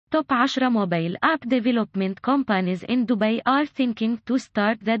Top 10 mobile app development companies in Dubai are thinking to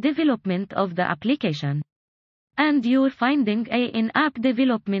start the development of the application. And you're finding a in-app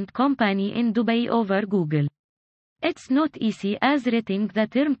development company in Dubai over Google. It's not easy as writing the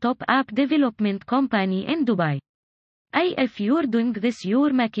term top app development company in Dubai. If you're doing this,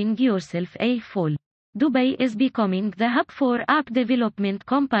 you're making yourself a fool. Dubai is becoming the hub for app development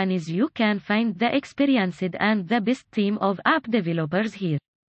companies. You can find the experienced and the best team of app developers here.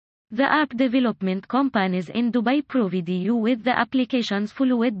 The app development companies in Dubai provide you with the applications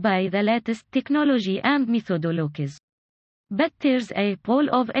followed by the latest technology and methodologies. But there's a pool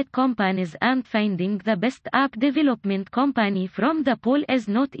of 8 companies and finding the best app development company from the pool is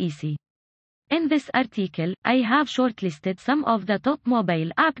not easy. In this article, I have shortlisted some of the top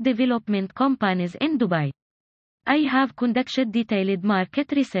mobile app development companies in Dubai. I have conducted detailed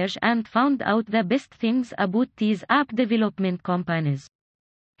market research and found out the best things about these app development companies.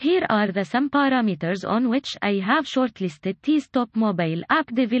 Here are the some parameters on which I have shortlisted these top mobile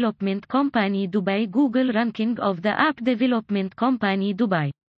app development company Dubai. Google ranking of the app development company Dubai.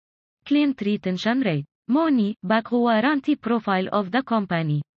 Client retention rate. Money back warranty profile of the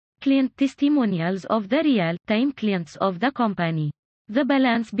company. Client testimonials of the real-time clients of the company. The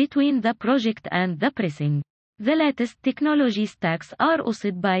balance between the project and the pricing. The latest technology stacks are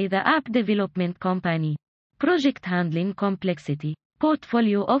used by the app development company. Project handling complexity.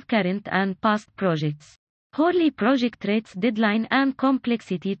 Portfolio of current and past projects. Hourly project rates, deadline and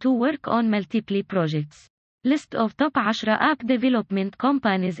complexity to work on multiple projects. List of top 10 app development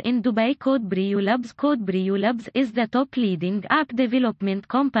companies in Dubai. Codebrew Labs. Codebrew Labs is the top leading app development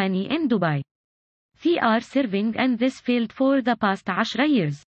company in Dubai. They are serving in this field for the past 10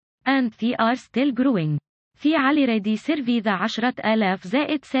 years. And they are still growing. They already serve the 10,000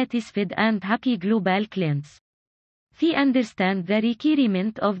 زائد satisfied and happy global clients. They understand the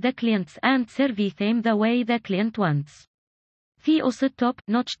requirement of the clients and serve them the way the client wants. They use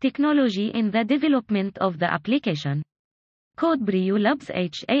top-notch technology in the development of the application. Codebrew Labs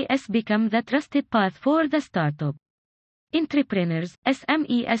has become the trusted path for the startup entrepreneurs,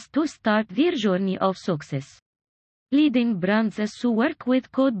 SMEs to start their journey of success. Leading brands who work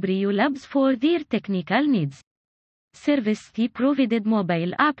with Codebrew Labs for their technical needs. Service. They provided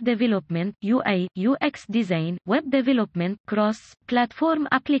mobile app development, UI, UX design, web development, cross-platform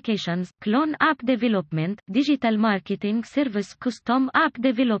applications, clone app development, digital marketing service, custom app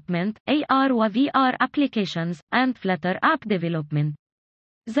development, AR and VR applications, and Flutter app development.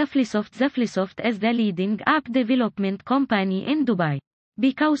 Zaflisoft is the leading app development company in Dubai.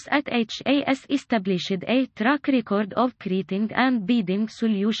 Because it has established a track record of creating and building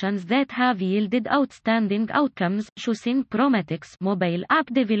solutions that have yielded outstanding outcomes, choosing Promatics mobile app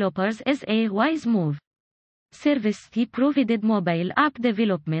developers is a wise move. Service. They provided mobile app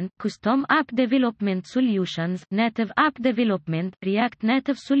development, custom app development solutions, native app development, React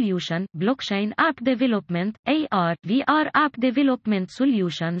Native solution, blockchain app development, AR, VR app development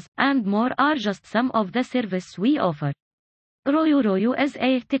solutions, and more are just some of the services we offer. Royo is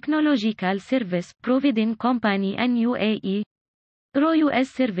a technological service providing company in UAE. Royo is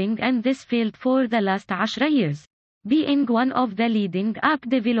serving in this field for the last 10 years. Being one of the leading app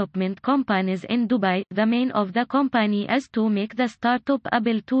development companies in Dubai, the main of the company is to make the startup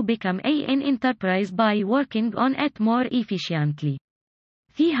able to become an enterprise by working on it more efficiently.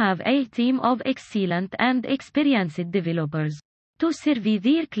 They have a team of excellent and experienced developers. To serve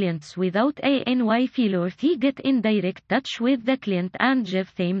their clients without any failure, they get in direct touch with the client and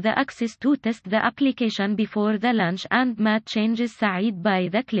give them the access to test the application before the launch and make changes said by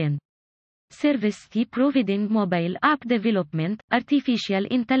the client. Service. They providing mobile app development, artificial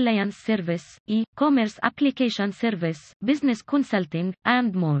intelligence service, e-commerce application service, business consulting,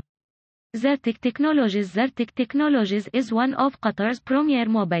 and more. Zertic Technologies is one of Qatar's premier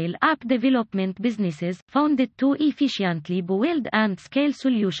mobile app development businesses, founded to efficiently build and scale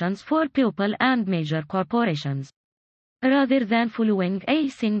solutions for people and major corporations. Rather than following a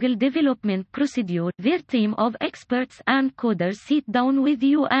single development procedure, their team of experts and coders sit down with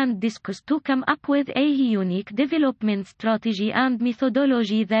you and discuss to come up with a unique development strategy and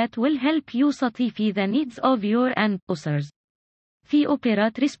methodology that will help you satisfy the needs of your end users. They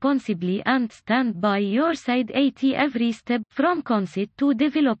operate responsibly and stand by your side at every step, from concept to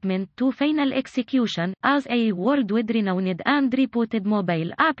development to final execution, as a worldwide renowned and reputed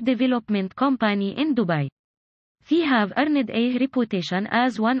mobile app development company in Dubai. They have earned a reputation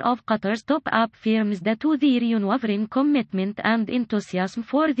as one of Qatar's top app firms due to their unwavering commitment and enthusiasm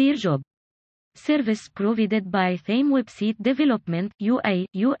for their job. Service provided by Theme website development, UI,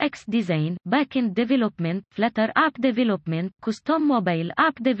 UX design, backend development, Flutter app development, custom mobile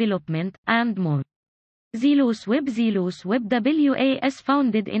app development, and more. Zealous Web WAS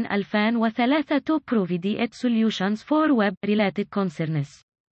founded in 2003 to provide solutions for web-related concerns.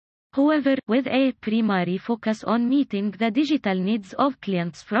 However, with a primary focus on meeting the digital needs of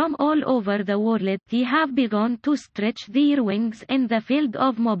clients from all over the world, they have begun to stretch their wings in the field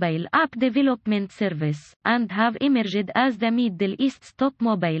of mobile app development service, and have emerged as the Middle East's top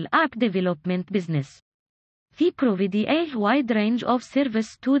mobile app development business. They provide a wide range of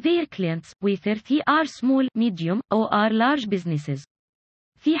service to their clients, whether they are small, medium, or large businesses.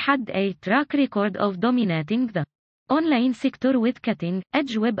 They had a track record of dominating the online sector with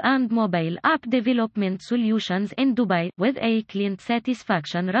cutting-edge web and mobile app development solutions in Dubai, with a client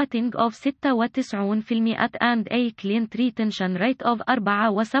satisfaction rating of 96% and a client retention rate of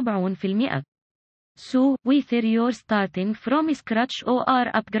 74%. So, whether you're starting from scratch or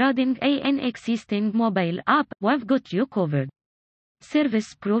are upgrading an existing mobile app, we've got you covered.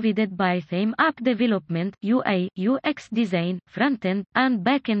 Service provided by Theme app development, UI, UX design, front-end, and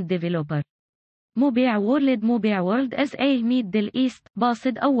back-end developer. Mobile World is a Middle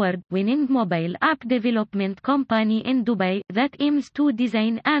East-based award-winning mobile app development company in Dubai that aims to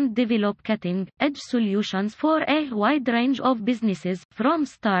design and develop cutting-edge solutions for a wide range of businesses, from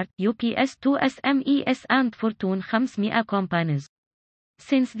start-ups to SMEs and Fortune 500 companies.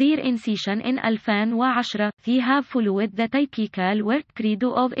 Since their inception in 2010, they have followed the typical work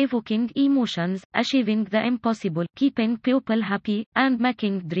credo of evoking emotions, achieving the impossible, keeping people happy, and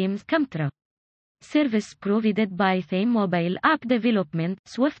making dreams come true. Service provided by Theme mobile app development,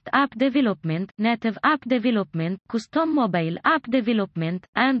 Swift app development, native app development, custom mobile app development,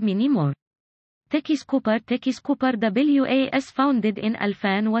 and many more. Techiscooper WAS founded in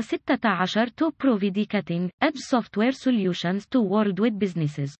 2016 to provide cutting-edge software solutions to worldwide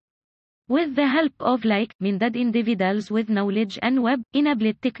businesses. With the help of like-minded individuals with knowledge and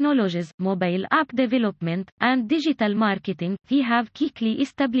web-enabled technologies, mobile app development, and digital marketing, they have quickly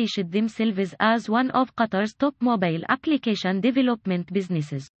established themselves as one of Qatar's top mobile application development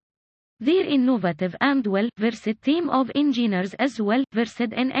businesses. Their innovative and well-versed team of engineers is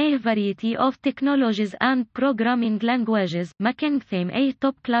well-versed in a variety of technologies and programming languages, making them a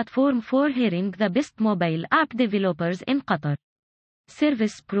top platform for hiring the best mobile app developers in Qatar.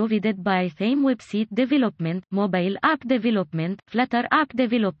 Service provided by Theme website development, mobile app development, Flutter app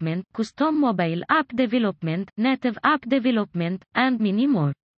development, custom mobile app development, native app development, and many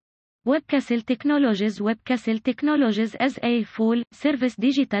more. Webcastle Technologies is a full-service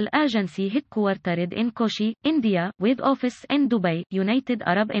digital agency headquartered in Kochi, India, with office in Dubai, United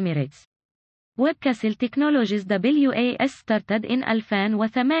Arab Emirates. Webcastle Technologies WAS started in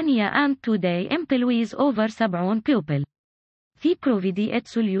 2008 and today employs over 70 people. They provide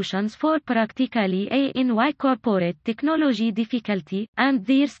solutions for practically any corporate technology difficulty, and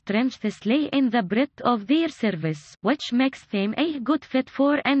their strengths lay in the breadth of their service, which makes them a good fit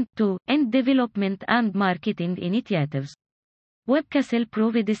for end-to-end development and marketing initiatives. Webcastle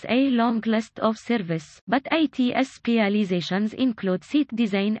provides a long list of services, but its specializations include site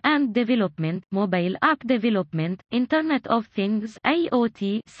design and development, mobile app development, Internet of Things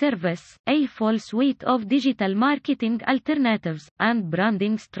 (IoT) service, a full suite of digital marketing alternatives, and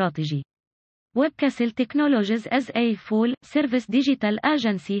branding strategy. Webcastle Technologies is a full-service digital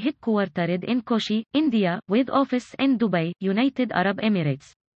agency headquartered in Kochi, India, with office in Dubai, United Arab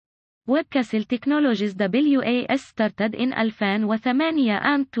Emirates. Webcastle Technologies WAS started in 2008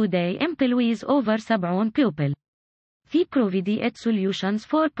 and today employs over 70 people. They provide solutions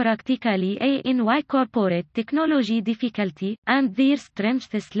for practically any corporate technology difficulty, and their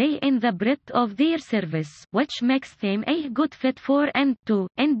strengths lay in the breadth of their service, which makes them a good fit for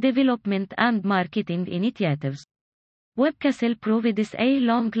end-to-end development and marketing initiatives. Webcastle provides a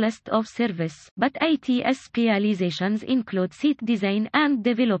long list of services, but its specializations include site design and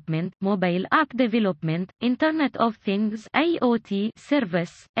development, mobile app development, Internet of Things (IoT)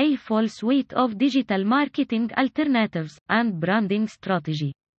 service, a full suite of digital marketing alternatives, and branding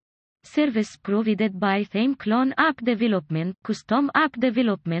strategy. Service provided by Theme Clone app development, custom app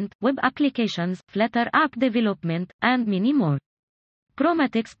development, web applications, Flutter app development, and many more.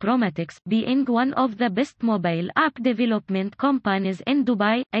 Promatics, being one of the best mobile app development companies in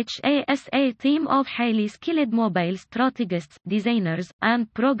Dubai, has a team of highly skilled mobile strategists, designers,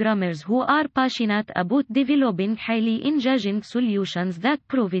 and programmers who are passionate about developing highly engaging solutions that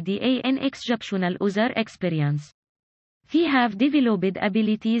provide an exceptional user experience. They have developed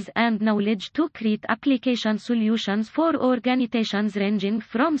abilities and knowledge to create application solutions for organizations ranging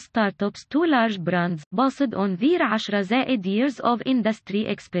from startups to large brands, based on their 10 years of industry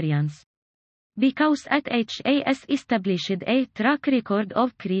experience. Because at HAS established a track record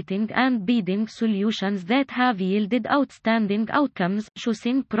of creating and building solutions that have yielded outstanding outcomes,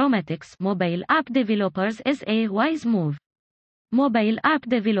 choosing Promatics mobile app developers is a wise move. Mobile app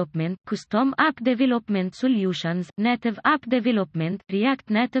development, custom app development solutions, native app development, React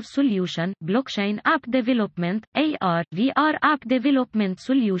Native solution, blockchain app development, AR, VR app development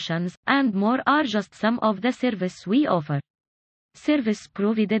solutions, and more are just some of the services we offer. Service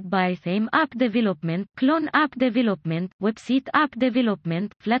provided by theme app development, clone app development, website app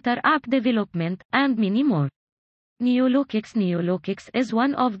development, Flutter app development, and many more. Neologix is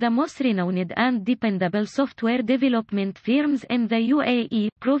one of the most renowned and dependable software development firms in the UAE,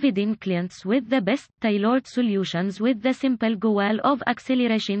 providing clients with the best tailored solutions with the simple goal of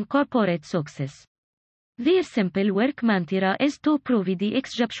accelerating corporate success. Their simple work mantra is to provide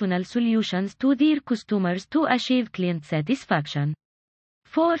exceptional solutions to their customers to achieve client satisfaction.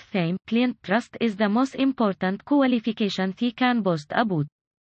 For them, client trust is the most important qualification they can boast about.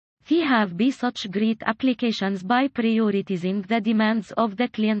 They have built such great applications by prioritizing the demands of the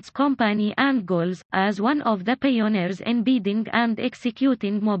client's company and goals, as one of the pioneers in building and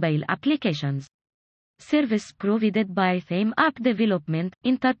executing mobile applications. Service provided by theme app development,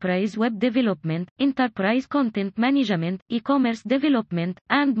 enterprise web development, enterprise content management, e-commerce development,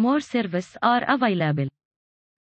 and more services are available.